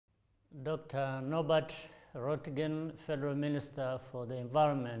Dr. Norbert Röttgen, Federal Minister for the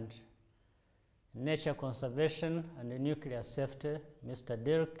Environment, Nature Conservation and Nuclear Safety, Mr.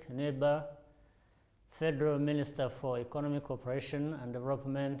 Dirk Niebuhr, Federal Minister for Economic Cooperation and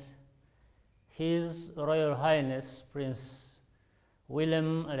Development, His Royal Highness Prince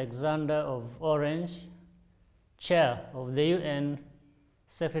Willem Alexander of Orange, Chair of the UN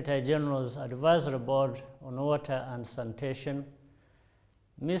Secretary General's Advisory Board on Water and Sanitation,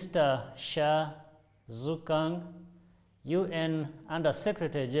 Mr. Shah Zukang, UN Under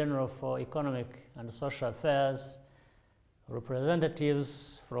Secretary General for Economic and Social Affairs,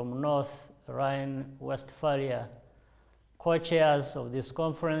 representatives from North Rhine-Westphalia, co-chairs of this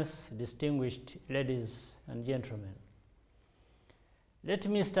conference, distinguished ladies and gentlemen. Let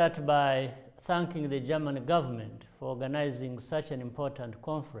me start by thanking the German government for organizing such an important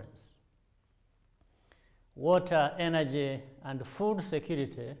conference. Water, energy, and food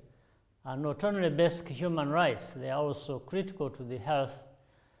security are not only basic human rights, they are also critical to the health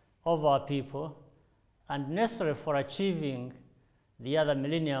of our people and necessary for achieving the other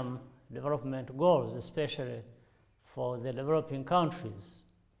Millennium Development Goals, especially for the developing countries.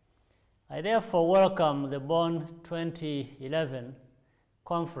 I therefore welcome the Bonn 2011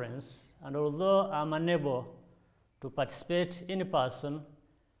 conference, and although I'm unable to participate in person,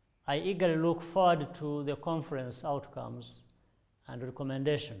 I eagerly look forward to the conference outcomes and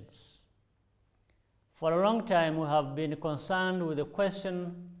recommendations. For a long time, we have been concerned with the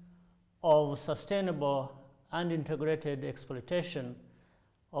question of sustainable and integrated exploitation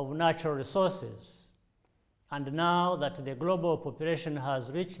of natural resources. And now that the global population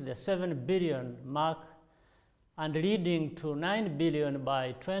has reached the 7 billion mark and leading to 9 billion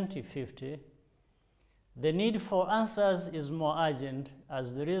by 2050, the need for answers is more urgent,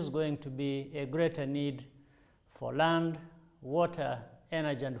 as there is going to be a greater need for land, water,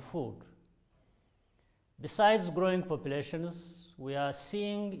 energy, and food. Besides growing populations, we are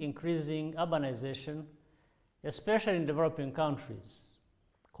seeing increasing urbanization, especially in developing countries.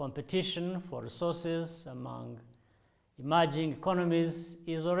 Competition for resources among emerging economies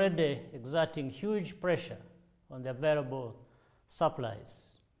is already exerting huge pressure on the available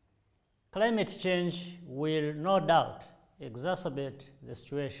supplies. Climate change will no doubt exacerbate the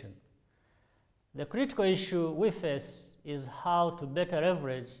situation. The critical issue we face is how to better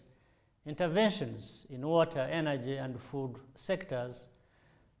leverage interventions in water, energy, and food sectors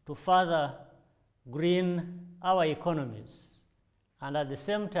to further green our economies and at the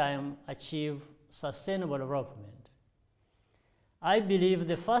same time achieve sustainable development. I believe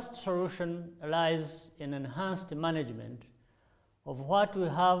the first solution lies in enhanced management of what we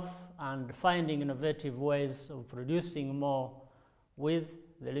have and finding innovative ways of producing more with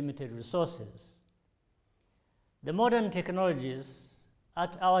the limited resources. The modern technologies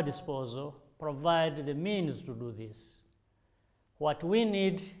at our disposal provide the means to do this. What we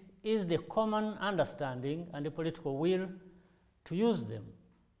need is the common understanding and the political will to use them.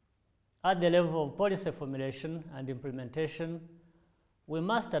 At the level of policy formulation and implementation, we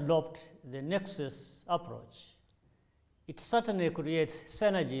must adopt the nexus approach. It certainly creates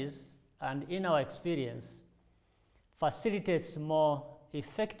synergies and, in our experience, facilitates more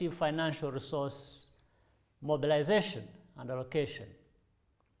effective financial resource mobilization and allocation.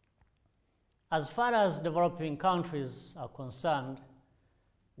 As far as developing countries are concerned,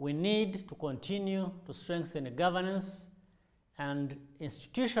 we need to continue to strengthen governance and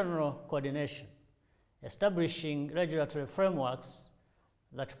institutional coordination, establishing regulatory frameworks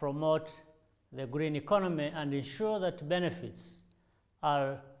that promote the green economy and ensure that benefits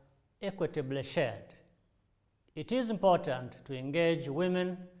are equitably shared. It is important to engage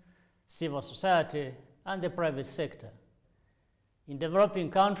women, civil society, and the private sector. In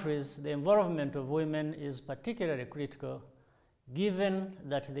developing countries, the involvement of women is particularly critical, given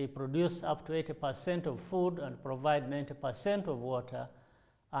that they produce up to 80% of food and provide 90% of water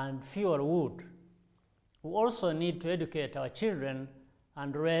and fuel wood. We also need to educate our children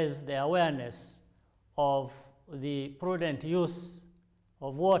and raise the awareness of the prudent use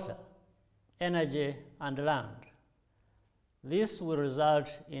of water, energy, and land. This will result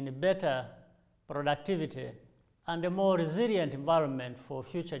in better productivity and a more resilient environment for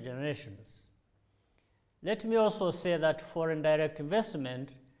future generations. Let me also say that foreign direct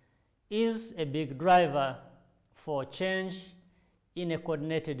investment is a big driver for change in a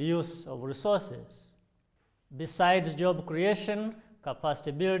coordinated use of resources. Besides job creation,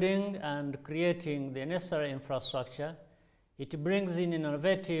 capacity building, and creating the necessary infrastructure, it brings in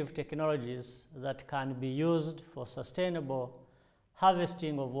innovative technologies that can be used for sustainable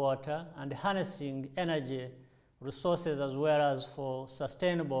harvesting of water and harnessing energy resources as well as for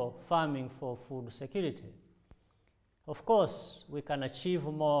sustainable farming for food security. Of course, we can achieve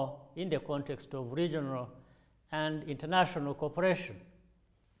more in the context of regional and international cooperation.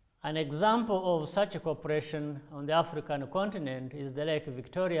 An example of such a cooperation on the African continent is the Lake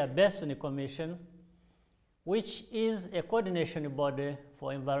Victoria Basin Commission, which is a coordination body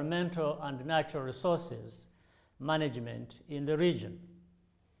for environmental and natural resources management in the region.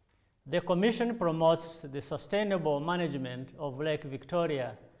 The Commission promotes the sustainable management of Lake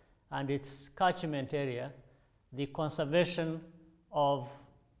Victoria and its catchment area, the conservation of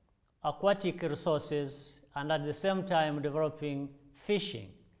aquatic resources, and at the same time developing fishing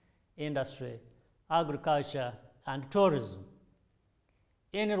industry, agriculture, and tourism.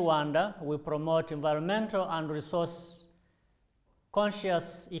 In Rwanda, we promote environmental and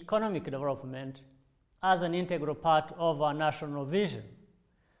resource-conscious economic development as an integral part of our national vision.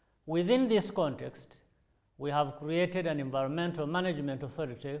 Within this context, we have created an environmental management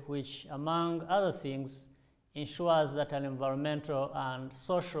authority which, among other things, ensures that an environmental and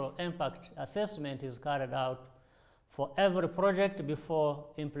social impact assessment is carried out for every project before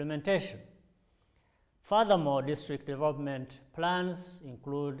implementation. Furthermore, district development plans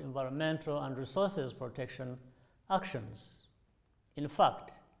include environmental and resources protection actions. In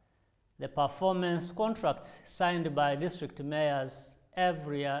fact, the performance contracts signed by district mayors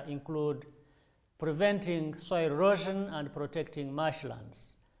every year include preventing soil erosion and protecting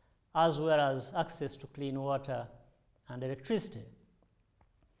marshlands, as well as access to clean water and electricity.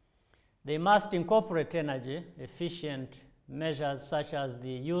 They must incorporate energy efficient measures such as the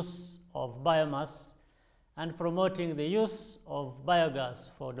use of biomass and promoting the use of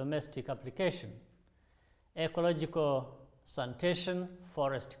biogas for domestic application, ecological sanitation,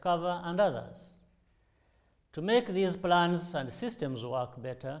 forest cover, and others. To make these plans and systems work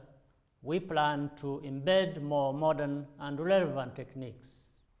better, we plan to embed more modern and relevant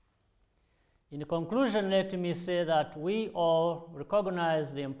techniques. In conclusion, let me say that we all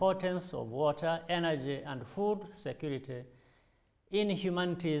recognize the importance of water, energy, and food security in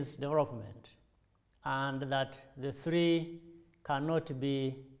humanity's development, and that the three cannot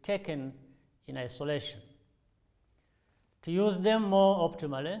be taken in isolation. To use them more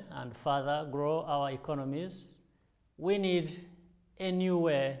optimally and further grow our economies, we need a new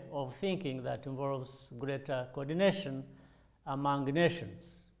way of thinking that involves greater coordination among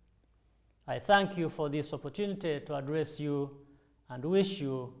nations. I thank you for this opportunity to address you and wish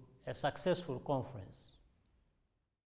you a successful conference.